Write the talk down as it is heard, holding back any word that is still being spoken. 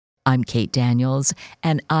I'm Kate Daniels,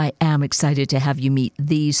 and I am excited to have you meet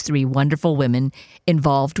these three wonderful women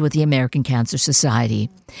involved with the American Cancer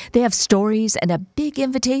Society. They have stories and a big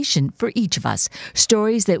invitation for each of us,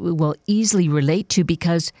 stories that we will easily relate to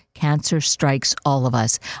because cancer strikes all of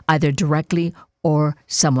us, either directly or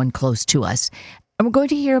someone close to us. And we're going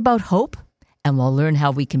to hear about hope, and we'll learn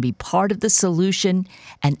how we can be part of the solution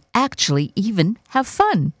and actually even have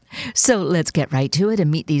fun. So let's get right to it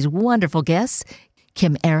and meet these wonderful guests.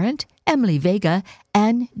 Kim Arendt, Emily Vega,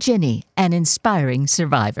 and Ginny, an inspiring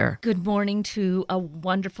survivor. Good morning to a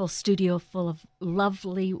wonderful studio full of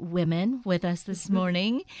lovely women with us this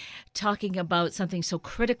morning, talking about something so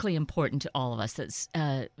critically important to all of us. That's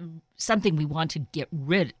something we want to get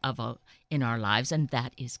rid of in our lives, and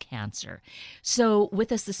that is cancer. So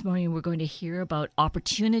with us this morning, we're going to hear about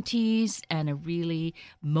opportunities and a really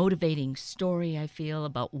motivating story, I feel,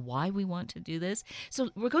 about why we want to do this. So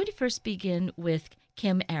we're going to first begin with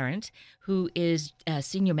Kim Arendt, who is a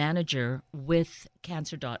senior manager with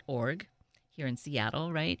cancer.org here in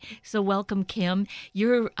Seattle, right? So welcome, Kim.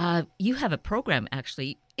 You have a program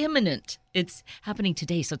actually imminent. It's happening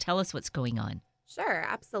today. So tell us what's going on. Sure,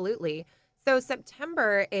 absolutely. So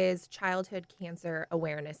September is Childhood Cancer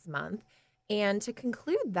Awareness Month. And to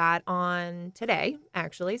conclude that on today,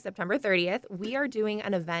 actually, September 30th, we are doing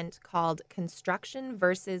an event called Construction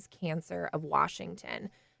versus Cancer of Washington.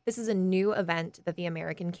 This is a new event that the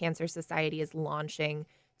American Cancer Society is launching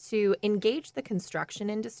to engage the construction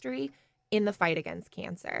industry in the fight against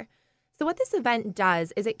cancer. So what this event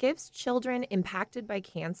does is it gives children impacted by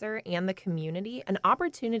cancer and the community an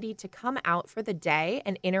opportunity to come out for the day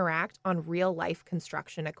and interact on real-life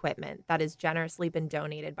construction equipment that has generously been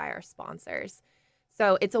donated by our sponsors.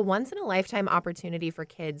 So it's a once-in-a-lifetime opportunity for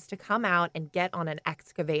kids to come out and get on an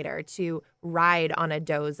excavator, to ride on a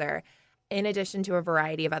dozer, in addition to a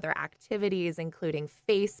variety of other activities, including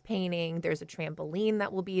face painting. There's a trampoline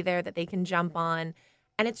that will be there that they can jump on.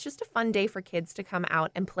 And it's just a fun day for kids to come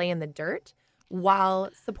out and play in the dirt while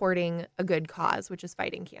supporting a good cause, which is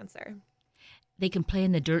fighting cancer. They can play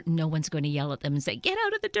in the dirt and no one's going to yell at them and say, get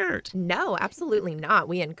out of the dirt. No, absolutely not.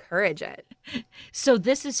 We encourage it. So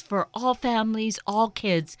this is for all families, all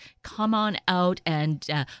kids. Come on out and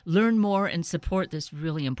learn more and support this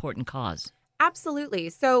really important cause.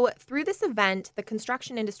 Absolutely. So through this event, the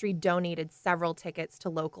construction industry donated several tickets to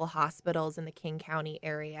local hospitals in the King County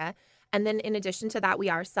area. And then in addition to that, we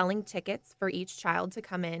are selling tickets for each child to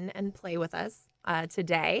come in and play with us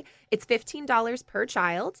today. It's $15 per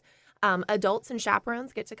child. Adults and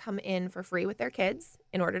chaperones get to come in for free with their kids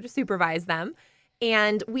in order to supervise them.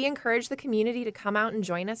 And we encourage the community to come out and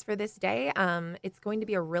join us for this day. It's going to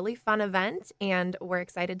be a really fun event, and we're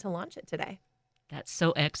excited to launch it today. That's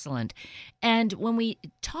so excellent. And when we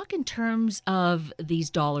talk in terms of these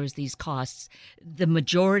dollars, these costs, the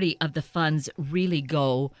majority of the funds really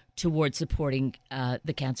go towards supporting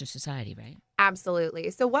the Cancer Society, right?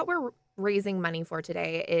 Absolutely. So what we're raising money for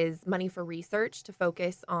today is money for research to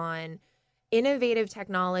focus on innovative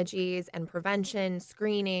technologies and prevention,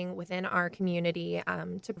 screening within our community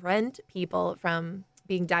to prevent people from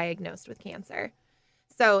being diagnosed with cancer.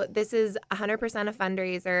 So this is 100% a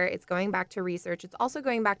fundraiser. It's going back to research. It's also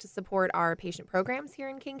going back to support our patient programs here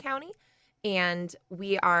in King County. And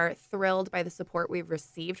we are thrilled by the support we've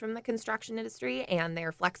received from the construction industry and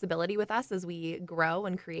their flexibility with us as we grow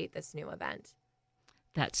and create this new event.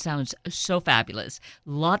 That sounds so fabulous.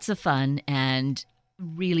 Lots of fun and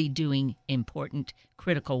really doing important,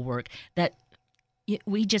 critical work that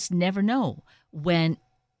we just never know when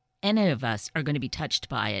any of us are going to be touched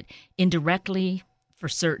by it. Indirectly, for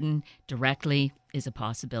certain, directly is a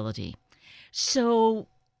possibility. So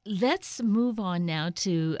let's move on now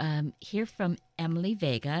to hear from Emily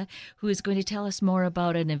Vega, who is going to tell us more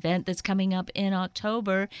about an event that's coming up in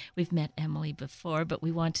October. We've met Emily before, but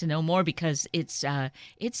we want to know more because it's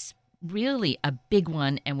really a big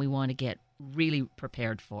one, and we want to get really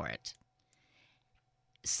prepared for it.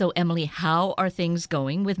 So, Emily, how are things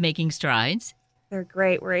going with Making Strides? They're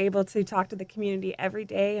great. We're able to talk to the community every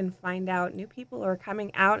day and find out new people are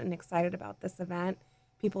coming out and excited about this event.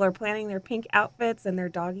 People are planning their pink outfits and their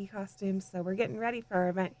doggy costumes, so we're getting ready for our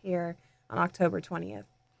event here on October 20th.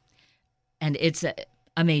 And it's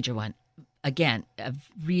a major one. Again, a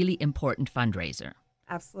really important fundraiser.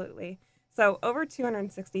 Absolutely. So over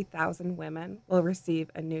 260,000 women will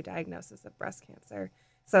receive a new diagnosis of breast cancer.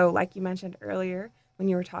 So like you mentioned earlier when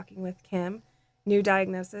you were talking with Kim, new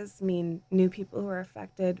diagnoses mean new people who are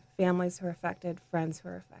affected, families who are affected, friends who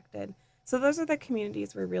are affected. So those are the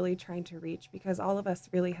communities we're really trying to reach because all of us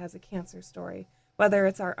really has a cancer story, whether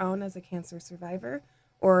it's our own as a cancer survivor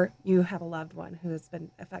or you have a loved one who has been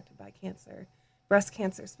affected by cancer. breast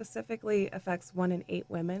cancer specifically affects 1 in 8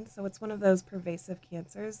 women. So it's one of those pervasive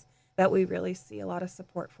cancers that we really see a lot of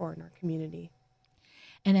support for in our community.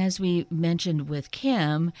 And as we mentioned with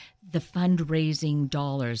Kim, the fundraising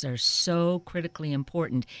dollars are so critically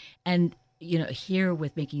important. And, here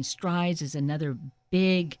with Making Strides is another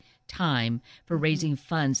big time for raising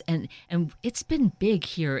funds. And it's been big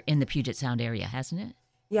here in the Puget Sound area, hasn't it?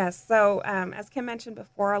 Yes. So as Kim mentioned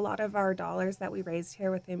before, a lot of our dollars that we raised here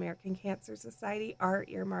with the American Cancer Society are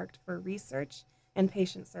earmarked for research and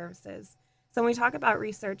patient services. So when we talk about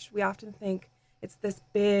research, we often think it's this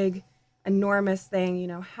big, enormous thing,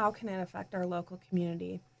 how can it affect our local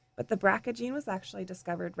community? But the BRCA gene was actually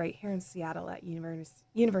discovered right here in Seattle at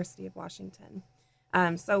University of Washington.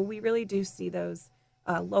 So we really do see those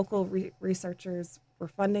local researchers. We're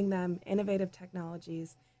funding them, innovative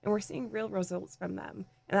technologies, and we're seeing real results from them,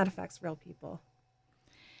 and that affects real people.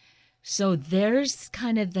 So there's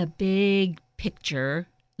kind of the big picture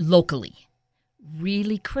locally.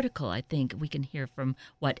 Really critical, I think we can hear from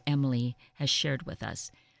what Emily has shared with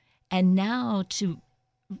us. And now to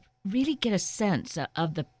really get a sense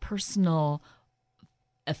of the personal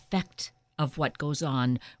effect of what goes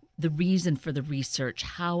on, the reason for the research,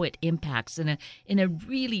 how it impacts in a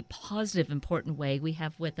really positive, important way. We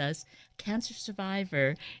have with us cancer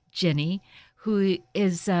survivor Jenny, who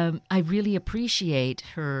is, I really appreciate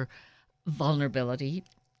her vulnerability,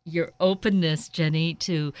 your openness, Jenny,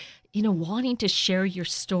 to, wanting to share your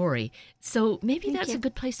story. So maybe that's a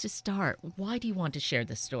good place to start. Why do you want to share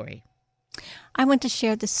this story? I want to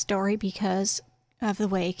share this story because of the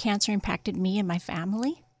way cancer impacted me and my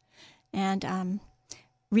family. And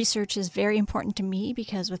research is very important to me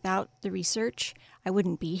because without the research, I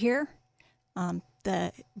wouldn't be here.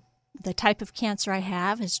 The type of cancer I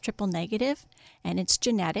have is triple negative, and it's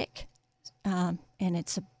genetic, and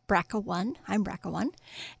it's a BRCA1. I'm BRCA1.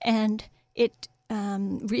 And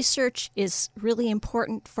research is really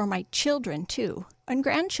important for my children, too, and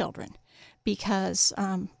grandchildren, because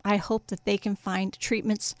I hope that they can find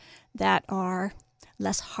treatments that are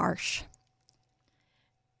less harsh.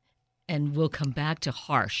 And we'll come back to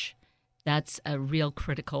harsh. That's a real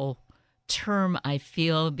critical term, I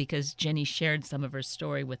feel, because Jenny shared some of her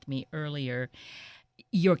story with me earlier.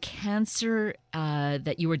 Your cancer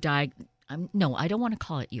that you were diagnosed, no, I don't want to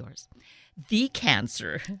call it yours. The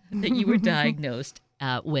cancer that you were diagnosed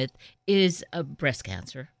with is a breast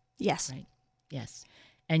cancer. Yes. Right? Yes.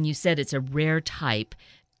 And you said it's a rare type.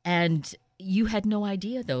 And you had no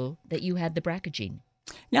idea, though, that you had the BRCA gene.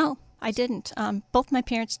 No, I didn't. Both my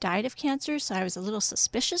parents died of cancer, so I was a little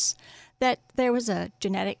suspicious that there was a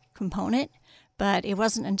genetic component, but it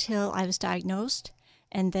wasn't until I was diagnosed,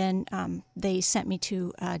 and then they sent me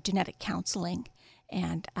to genetic counseling,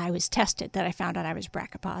 and I was tested that I found out I was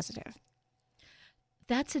BRCA positive.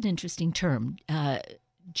 That's an interesting term,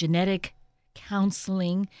 genetic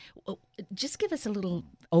counseling. Just give us a little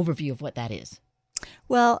overview of what that is.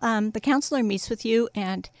 Well, the counselor meets with you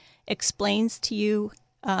and explains to you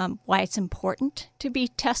why it's important to be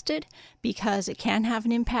tested, because it can have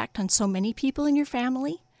an impact on so many people in your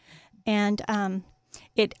family. And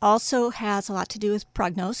it also has a lot to do with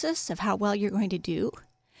prognosis of how well you're going to do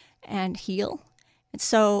and heal. And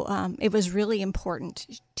so it was really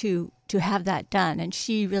important to have that done. And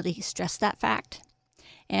she really stressed that fact.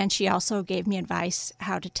 And she also gave me advice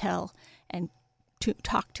how to tell and to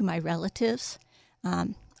talk to my relatives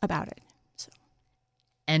about it.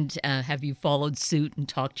 And have you followed suit and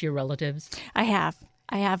talked to your relatives? I have.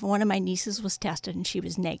 One of my nieces was tested, and she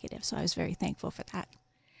was negative, so I was very thankful for that.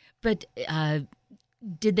 But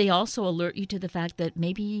did they also alert you to the fact that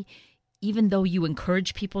maybe even though you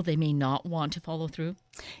encourage people, they may not want to follow through?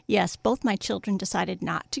 Yes, both my children decided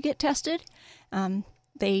not to get tested.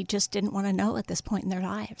 They just didn't want to know at this point in their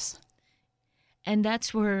lives. And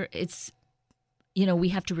that's where it's, we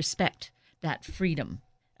have to respect that freedom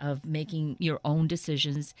of making your own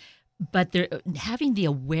decisions. But having the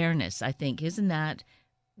awareness, I think, isn't that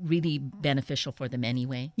really beneficial for them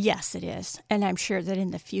anyway? Yes, it is. And I'm sure that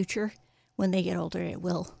in the future, when they get older,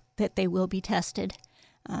 they will be tested.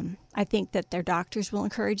 I think that their doctors will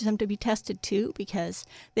encourage them to be tested too, because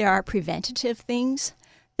there are preventative things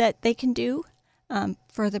that they can do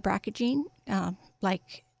for the BRCA gene.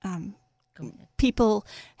 People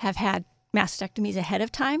have had mastectomies ahead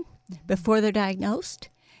of time before they're diagnosed,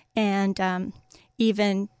 and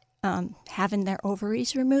even having their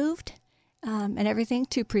ovaries removed and everything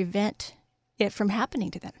to prevent it from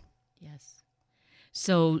happening to them. Yes.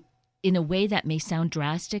 So in a way that may sound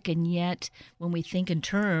drastic, and yet when we think in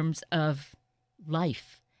terms of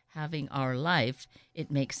life, having our life, it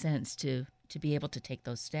makes sense to be able to take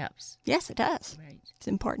those steps. Yes, it does. Right. It's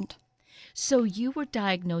important. So you were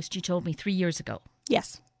diagnosed, you told me, 3 years ago.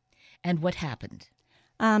 Yes. And what happened?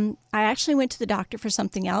 I actually went to the doctor for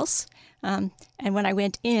something else. And when I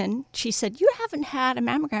went in, she said, "You haven't had a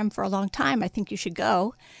mammogram for a long time. I think you should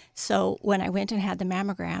go." So when I went and had the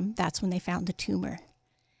mammogram, that's when they found the tumor.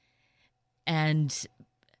 And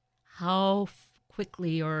how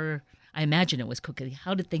quickly, or I imagine it was quickly,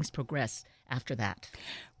 how did things progress after that?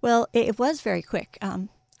 Well, it was very quick.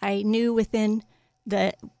 I knew within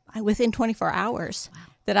 24 hours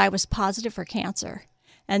that I was positive for cancer.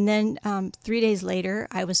 And then 3 days later,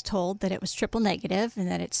 I was told that it was triple negative and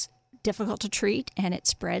that it's difficult to treat and it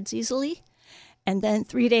spreads easily. And then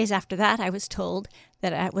 3 days after that, I was told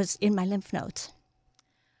that it was in my lymph nodes.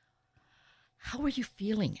 How were you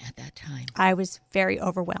feeling at that time? I was very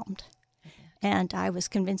overwhelmed, and I was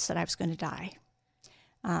convinced that I was going to die.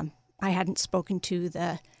 I hadn't spoken to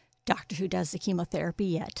the doctor who does the chemotherapy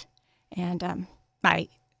yet. And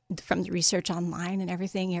from the research online and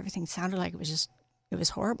everything sounded like it was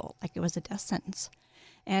horrible, like it was a death sentence.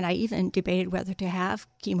 And I even debated whether to have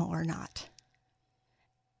chemo or not.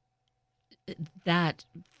 That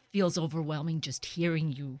feels overwhelming just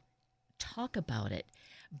hearing you talk about it.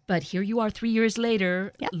 But here you are 3 years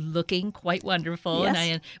later, Yep. looking quite wonderful, Yes.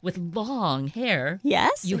 and with long hair.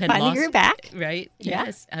 Yes, You it had finally lost, grew back. right? Yeah.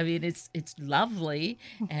 Yes, I mean it's lovely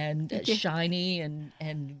and Thank you. shiny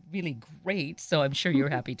and really great. So I'm sure you're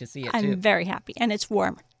happy to see it too. I'm very happy, and it's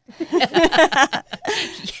warm.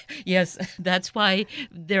 Yes, that's why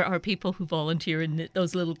there are people who volunteer in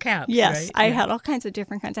those little caps. Yes, right? I Yeah. had all kinds of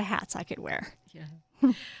different kinds of hats I could wear.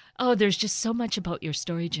 Yeah. Oh, there's just so much about your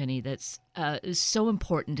story, Jenny, that's so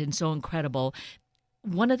important and so incredible.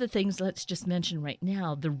 One of the things, let's just mention right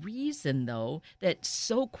now, the reason, though, that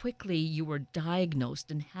so quickly you were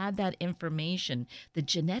diagnosed and had that information, the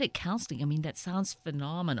genetic counseling, I mean, that sounds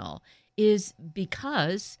phenomenal, is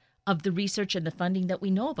because of the research and the funding that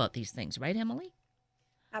we know about these things, right, Emily?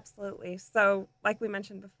 Absolutely. So, like we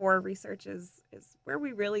mentioned before, research is where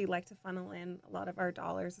we really like to funnel in a lot of our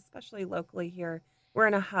dollars, especially locally here. We're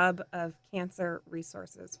in a hub of cancer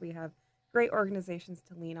resources. We have great organizations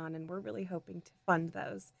to lean on, and we're really hoping to fund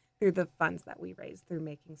those through the funds that we raise through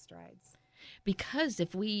Making Strides. Because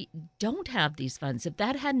if we don't have these funds, if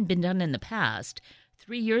that hadn't been done in the past,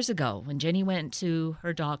 3 years ago when Jenny went to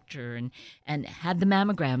her doctor and had the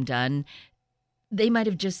mammogram done, they might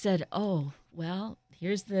have just said, "Oh, well,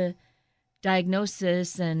 here's the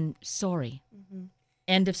diagnosis and sorry." Mm-hmm.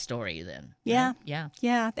 End of story then. Yeah. Right? Yeah.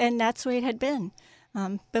 Yeah, and that's the way it had been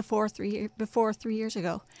before 3 years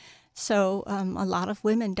ago. So a lot of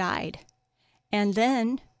women died. And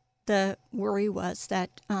then the worry was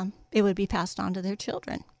that it would be passed on to their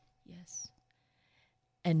children. Yes.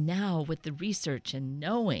 And now with the research and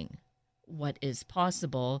knowing what is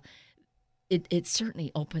possible, it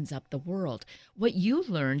certainly opens up the world. What you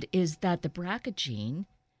learned is that the BRCA gene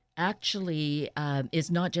actually is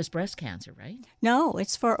not just breast cancer, right? No,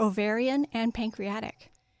 it's for ovarian and pancreatic.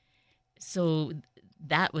 So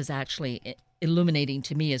that was actually illuminating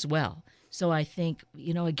to me as well. So I think,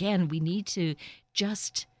 again, we need to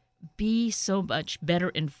just be so much better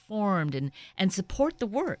informed and support the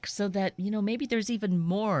work so that, maybe there's even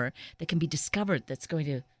more that can be discovered that's going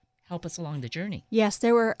to help us along the journey. Yes,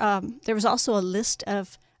 there was also a list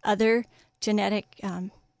of other genetic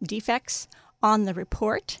defects on the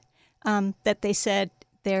report that they said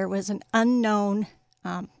there was an unknown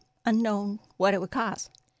what it would cause.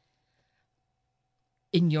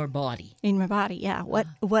 In your body. In my body, yeah.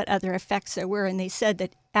 What other effects there were. And they said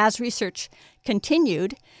that as research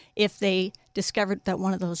continued, if they discovered that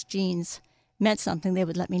one of those genes meant something, they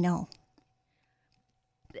would let me know.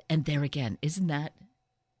 And there again, isn't that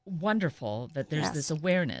wonderful that there's Yes. this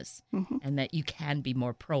awareness and that you can be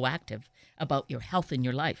more proactive about your health in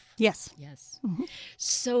your life? Yes. Yes.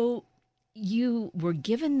 So you were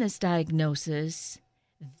given this diagnosis.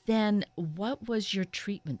 Then what was your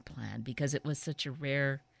treatment plan? Because it was such a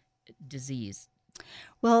rare disease.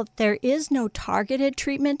 Well, there is no targeted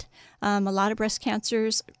treatment. A lot of breast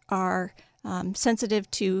cancers are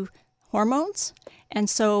sensitive to hormones. And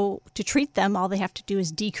so to treat them, all they have to do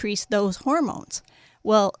is decrease those hormones.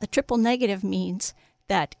 Well, a triple negative means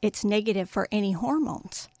that it's negative for any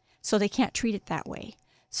hormones. So they can't treat it that way.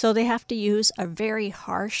 So they have to use a very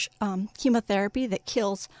harsh chemotherapy that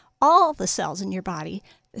kills all the cells in your body,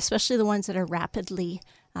 especially the ones that are rapidly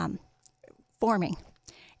forming.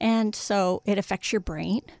 And so it affects your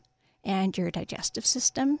brain and your digestive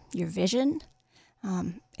system, your vision,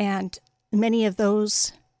 and many of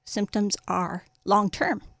those symptoms are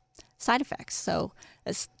long-term side effects. So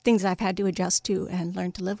it's things I've had to adjust to and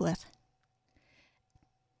learn to live with.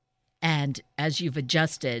 And as you've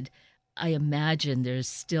adjusted, I imagine there's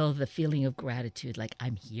still the feeling of gratitude, like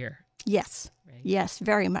I'm here. Yes, Right. yes,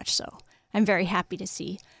 very much so. I'm very happy to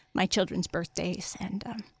see my children's birthdays and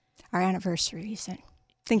our anniversaries and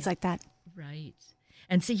things like that. Right.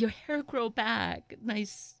 And see your hair grow back.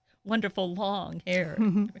 Nice, wonderful long hair.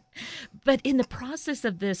 But in the process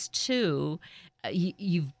of this, too,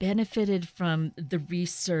 you've benefited from the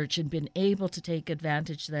research and been able to take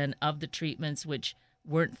advantage then of the treatments, which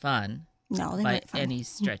weren't fun. No, they By weren't fun. any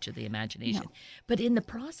stretch of the imagination. No. But in the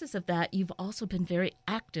process of that, you've also been very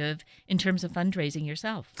active in terms of fundraising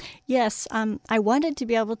yourself. Yes, I wanted to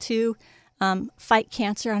be able to fight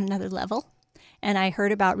cancer on another level, and I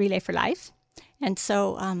heard about Relay for Life. And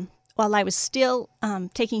so while I was still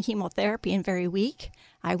taking chemotherapy and very weak,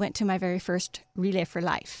 I went to my very first Relay for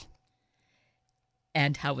Life.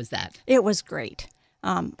 And how was that? It was great.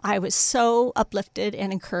 I was so uplifted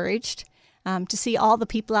and encouraged to see all the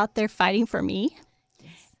people out there fighting for me.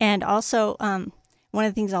 And also, one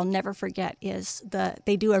of the things I'll never forget is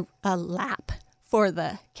they do a lap for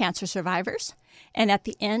the cancer survivors. And at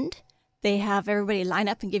the end, they have everybody line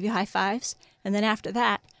up and give you high fives. And then after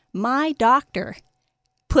that, my doctor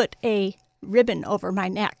put a ribbon over my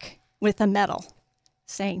neck with a medal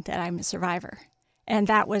saying that I'm a survivor. And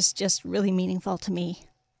that was just really meaningful to me.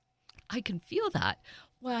 I can feel that.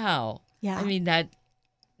 Wow. Yeah. I mean, that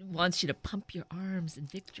wants you to pump your arms in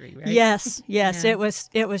victory, right? Yes, yes. Yeah.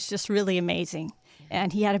 It was just really amazing.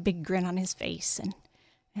 And he had a big grin on his face,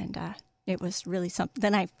 and it was really something.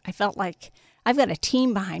 Then I felt like I've got a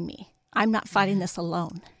team behind me. I'm not fighting this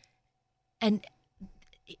alone. And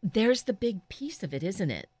there's the big piece of it, isn't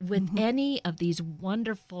it? With any of these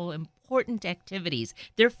wonderful, important activities,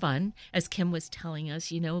 they're fun, as Kim was telling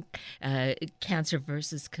us, cancer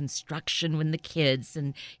versus construction when the kids,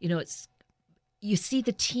 and, you see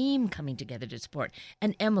the team coming together to support.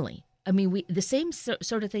 And Emily, I mean, the same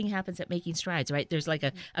sort of thing happens at Making Strides, right? There's like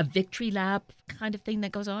a victory lap kind of thing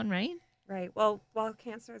that goes on, right? Right. Well, while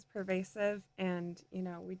cancer is pervasive and,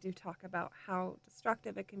 we do talk about how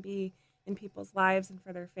destructive it can be in people's lives and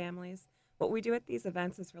for their families, what we do at these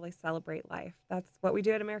events is really celebrate life. That's what we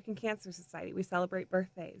do at American Cancer Society. We celebrate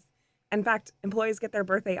birthdays. In fact, employees get their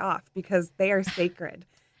birthday off because they are sacred.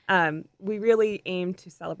 We really aim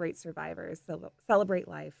to celebrate survivors, celebrate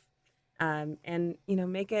life, and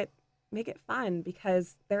make it fun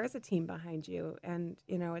because there is a team behind you, and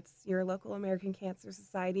it's your local American Cancer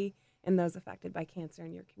Society and those affected by cancer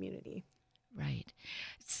in your community. Right.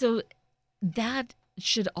 So that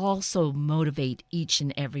should also motivate each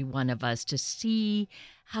and every one of us to see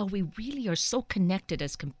how we really are so connected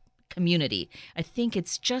as community. I think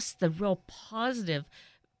it's just the real positive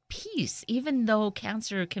piece, even though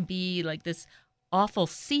cancer can be like this awful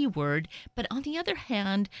C word, but on the other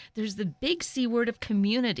hand, there's the big C word of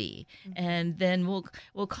community, and then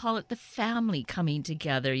we'll call it the family coming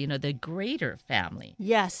together, the greater family.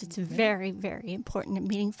 Yes, it's very, very important and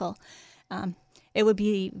meaningful. It would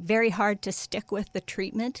be very hard to stick with the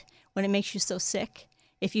treatment when it makes you so sick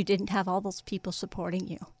if you didn't have all those people supporting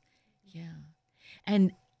you. Yeah.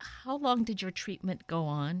 And how long did your treatment go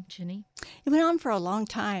on, Ginny? It went on for a long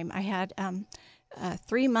time. I had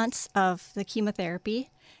 3 months of the chemotherapy,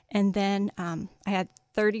 and then I had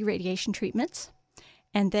 30 radiation treatments.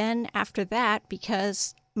 And then after that,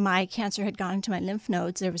 because my cancer had gone into my lymph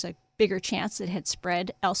nodes, there was a bigger chance it had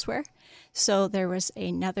spread elsewhere. So there was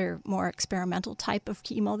another more experimental type of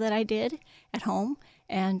chemo that I did at home.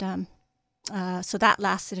 And so that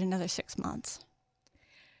lasted another 6 months.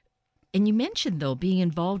 And you mentioned, though, being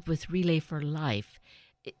involved with Relay for Life.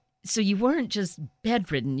 So you weren't just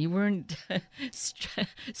bedridden. You weren't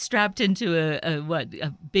strapped into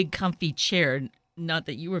a big comfy chair. Not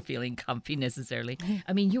that you were feeling comfy necessarily.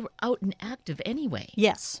 I mean, you were out and active anyway.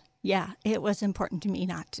 Yes. Yeah. It was important to me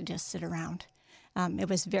not to just sit around. It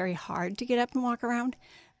was very hard to get up and walk around,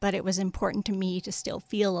 but it was important to me to still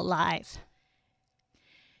feel alive.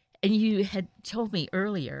 And you had told me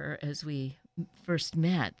earlier, as we first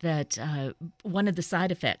met, that one of the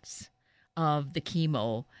side effects of the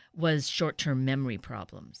chemo was short-term memory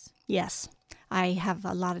problems. Yes, I have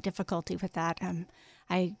a lot of difficulty with that.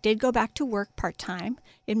 I did go back to work part-time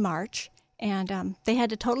in March, and they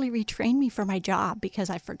had to totally retrain me for my job because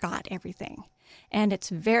I forgot everything. And it's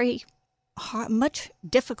very much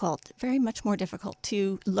more difficult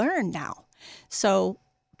to learn now. So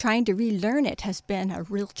trying to relearn it has been a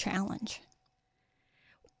real challenge.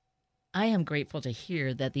 I am grateful to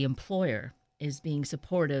hear that the employer is being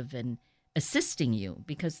supportive and assisting you,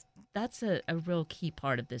 because that's a real key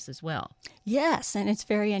part of this as well. Yes, and it's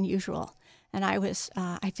very unusual. And I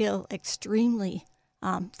feel extremely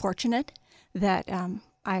fortunate that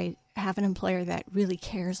I have an employer that really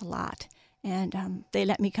cares a lot, and they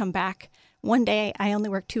let me come back. One day I only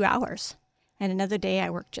worked 2 hours, and another day I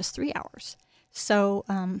worked just 3 hours. So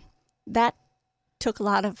that took a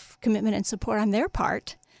lot of commitment and support on their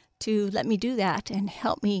part to let me do that and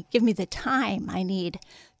help me, give me the time I need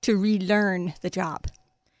to relearn the job.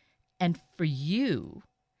 And for you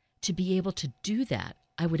to be able to do that,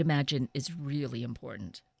 I would imagine is really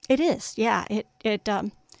important. It is, yeah.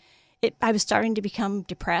 I was starting to become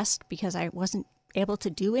depressed because I wasn't able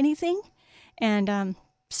to do anything. And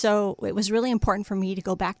so it was really important for me to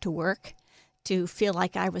go back to work, to feel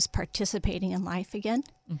like I was participating in life again.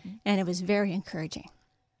 Mm-hmm. And it was very encouraging.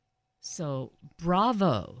 So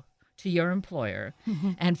bravo to your employer,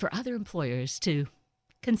 mm-hmm. and for other employers to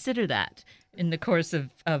consider that in the course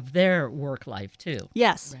of their work life too.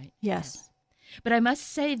 Yes, right? Yes. But I must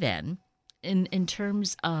say then, in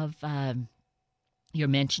terms of you're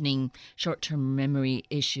mentioning short-term memory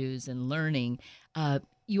issues and learning,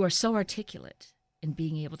 you are so articulate in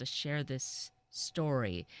being able to share this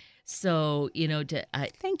story. So,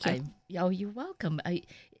 thank you. You're welcome.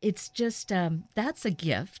 It's just, that's a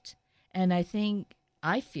gift. And I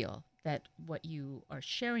feel that what you are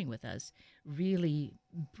sharing with us really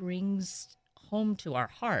brings home to our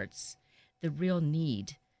hearts the real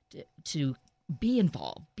need to be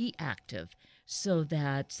involved, be active, so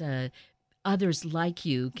that others like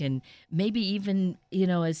you can maybe even,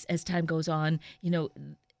 as time goes on,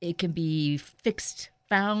 it can be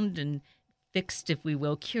found and fixed, if we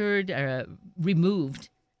will, cured, removed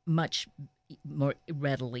much more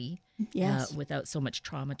readily. Yes. Without so much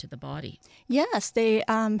trauma to the body. Yes, they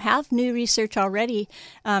have new research already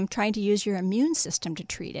trying to use your immune system to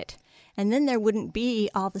treat it. And then there wouldn't be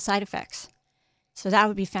all the side effects. So that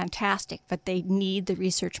would be fantastic, but they need the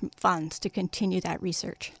research funds to continue that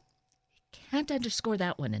research. Can't underscore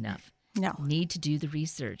that one enough. No. Need to do the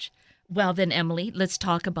research. Well, then, Emily, let's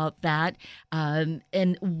talk about that.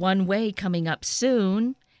 And One Way coming up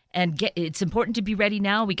soon. And it's important to be ready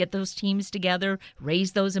now. We get those teams together,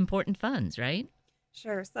 raise those important funds, right?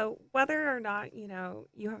 Sure. So whether or not, you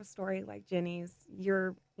have a story like Jenny's,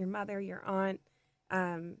 your mother, your aunt,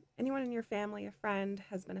 anyone in your family, a friend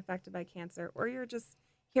has been affected by cancer, or you're just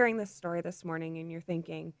hearing this story this morning and you're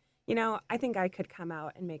thinking, I think I could come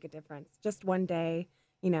out and make a difference. Just one day,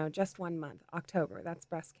 just 1 month, October, that's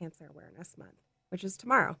Breast Cancer Awareness Month, which is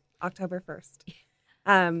tomorrow, October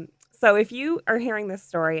 1st. So if you are hearing this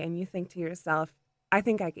story and you think to yourself, I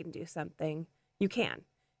think I can do something, you can.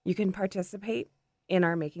 You can participate in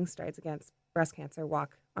our Making Strides Against Breast Cancer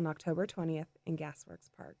Walk on October 20th in Gasworks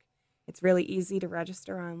Park. It's really easy to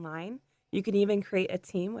register online. You can even create a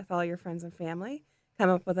team with all your friends and family, come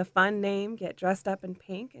up with a fun name, get dressed up in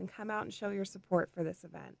pink, and come out and show your support for this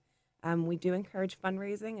event. We do encourage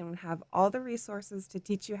fundraising and we have all the resources to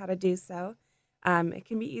teach you how to do so. It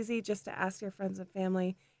can be easy just to ask your friends and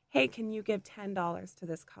family, hey, can you give $10 to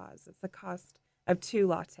this cause? It's the cost of 2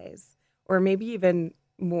 lattes, or maybe even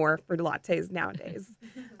more for lattes nowadays.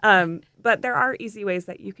 But there are easy ways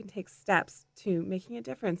that you can take steps to making a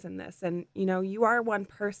difference in this. And, you are one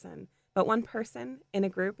person, but one person in a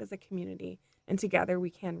group is a community. And together we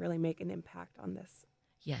can really make an impact on this.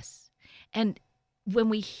 Yes. And when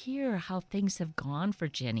we hear how things have gone for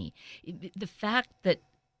Jenny, the fact that,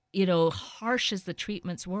 harsh as the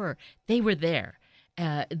treatments were, they were there.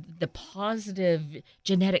 The positive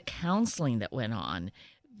genetic counseling that went on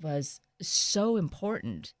was so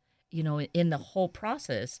important, in the whole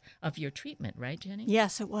process of your treatment, right, Jenny?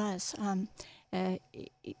 Yes, it was. I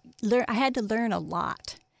had to learn a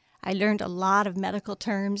lot. I learned a lot of medical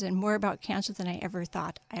terms and more about cancer than I ever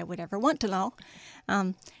thought I would ever want to know.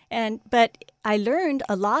 But I learned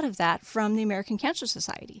a lot of that from the American Cancer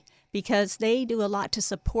Society because they do a lot to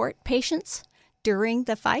support patients during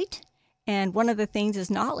the fight. And one of the things is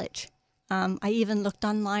knowledge. I even looked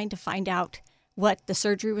online to find out what the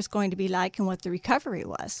surgery was going to be like and what the recovery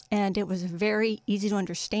was. And it was very easy to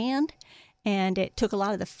understand. And it took a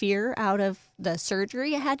lot of the fear out of the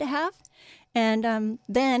surgery I had to have. And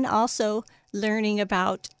then also learning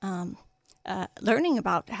about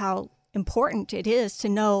how important it is to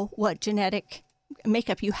know what genetic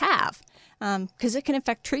makeup you have, because it can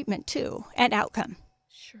affect treatment too and outcome.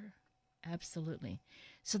 Sure, absolutely.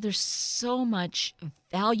 So there's so much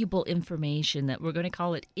valuable information that we're going to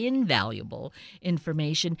call it invaluable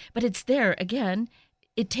information, but it's there. Again,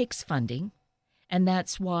 it takes funding, and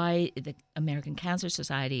that's why the American Cancer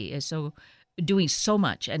Society is doing so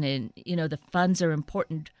much. And the funds are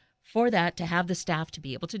important for that, to have the staff to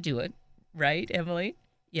be able to do it. Right, Emily?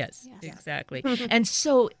 Yes. Exactly. And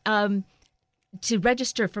so to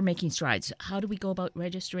register for Making Strides, how do we go about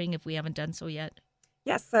registering if we haven't done so yet?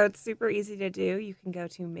 Yes, so it's super easy to do. You can go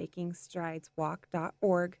to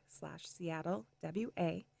makingstrideswalk.org/Seattle,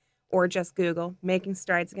 WA, or just Google Making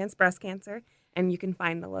Strides Against Breast Cancer, and you can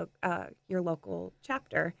find your local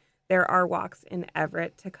chapter. There are walks in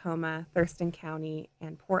Everett, Tacoma, Thurston County,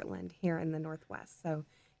 and Portland here in the Northwest. So,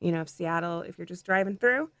 if Seattle, if you're just driving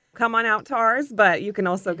through, come on out to ours, but you can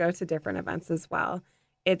also go to different events as well.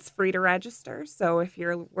 It's free to register. So if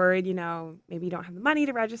you're worried, maybe you don't have the money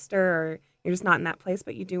to register or you're just not in that place,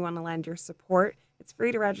 but you do want to lend your support, it's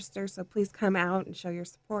free to register. So please come out and show your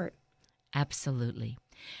support. Absolutely.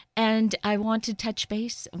 And I want to touch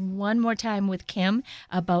base one more time with Kim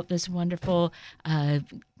about this wonderful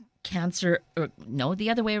cancer, or no, the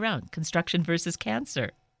other way around, construction versus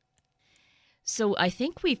cancer. So I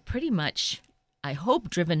think we've pretty much, I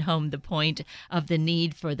hope, driven home the point of the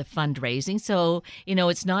need for the fundraising. So,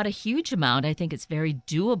 it's not a huge amount. I think it's very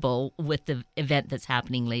doable with the event that's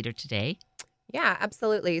happening later today. Yeah,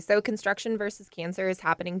 absolutely. So Construction versus Cancer is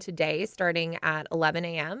happening today starting at 11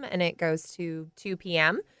 a.m. and it goes to 2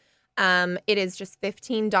 p.m. It is just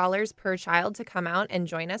 $15 per child to come out and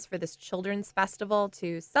join us for this children's festival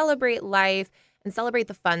to celebrate life and celebrate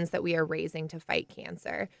the funds that we are raising to fight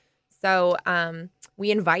cancer. So we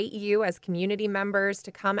invite you as community members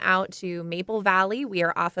to come out to Maple Valley. We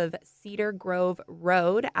are off of Cedar Grove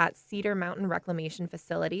Road at Cedar Mountain Reclamation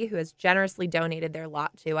Facility, who has generously donated their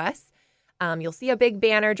lot to us. You'll see a big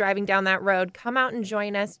banner driving down that road. Come out and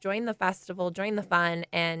join us, join the festival, join the fun,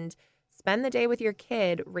 and spend the day with your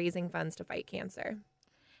kid raising funds to fight cancer.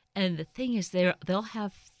 And the thing is, they'll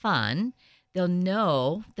have fun.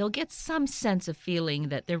 They'll get some sense of feeling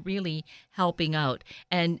that they're really helping out.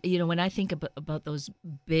 And, when I think about those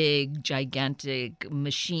big, gigantic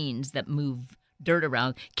machines that move dirt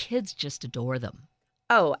around, kids just adore them.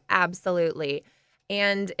 Oh, absolutely.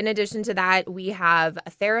 And in addition to that, we have a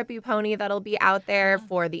therapy pony that'll be out there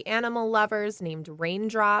for the animal lovers named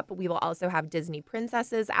Raindrop. We will also have Disney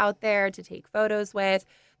princesses out there to take photos with.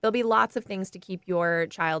 There'll be lots of things to keep your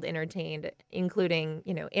child entertained, including,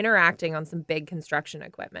 interacting on some big construction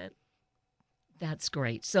equipment. That's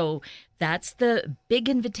great. So that's the big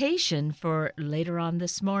invitation for later on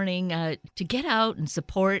this morning to get out and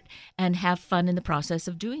support and have fun in the process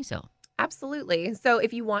of doing so. Absolutely. So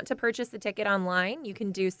if you want to purchase the ticket online, you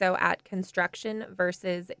can do so at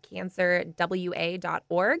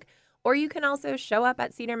constructionversuscancerwa.org, or you can also show up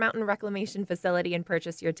at Cedar Mountain Reclamation Facility and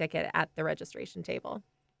purchase your ticket at the registration table.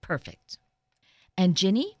 Perfect. And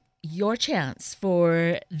Ginny, your chance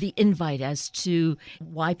for the invite as to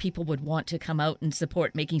why people would want to come out and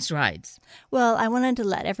support Making Strides. Well, I wanted to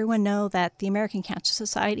let everyone know that the American Cancer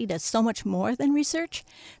Society does so much more than research.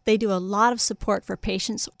 They do a lot of support for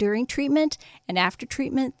patients during treatment and after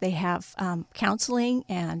treatment. They have counseling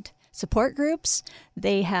and support groups.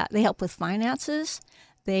 They help with finances.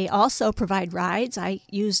 They also provide rides. I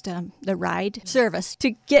used the ride service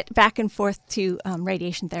to get back and forth to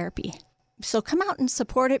radiation therapy. So come out and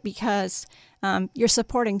support it because you're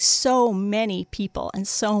supporting so many people and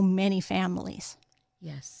so many families.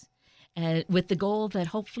 Yes. And with the goal that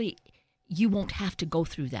hopefully you won't have to go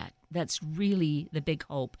through that. That's really the big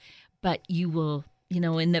hope. But you will,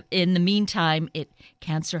 in the meantime,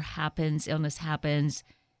 cancer happens, illness happens.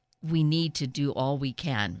 We need to do all we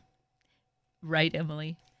can. Right,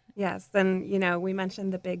 Emily? Yes. And, we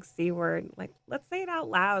mentioned the big C word. Like, let's say it out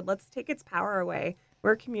loud. Let's take its power away.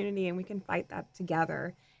 We're a community and we can fight that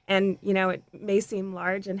together. And, it may seem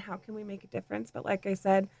large and how can we make a difference? But like I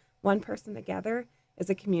said, one person together is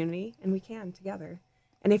a community and we can together.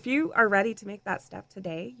 And if you are ready to make that step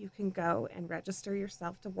today, you can go and register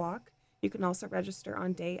yourself to walk. You can also register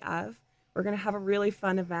on day of. We're going to have a really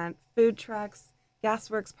fun event, food trucks,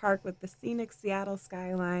 Gasworks Park with the scenic Seattle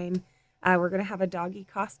skyline. We're going to have a doggy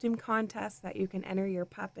costume contest that you can enter your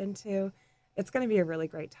pup into. It's going to be a really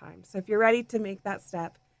great time. So if you're ready to make that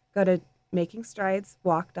step, go to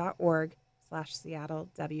makingstrideswalk.org/Seattle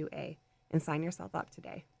WA and sign yourself up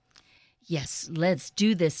today. Yes, let's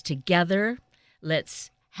do this together.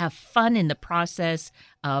 Let's have fun in the process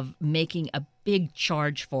of making a big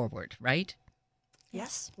charge forward, right?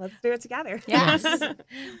 Yes, let's do it together. Yes.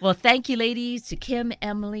 Well, thank you, ladies, to Kim,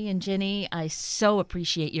 Emily, and Ginny. I so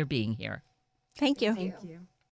appreciate your being here. Thank you. Thank you.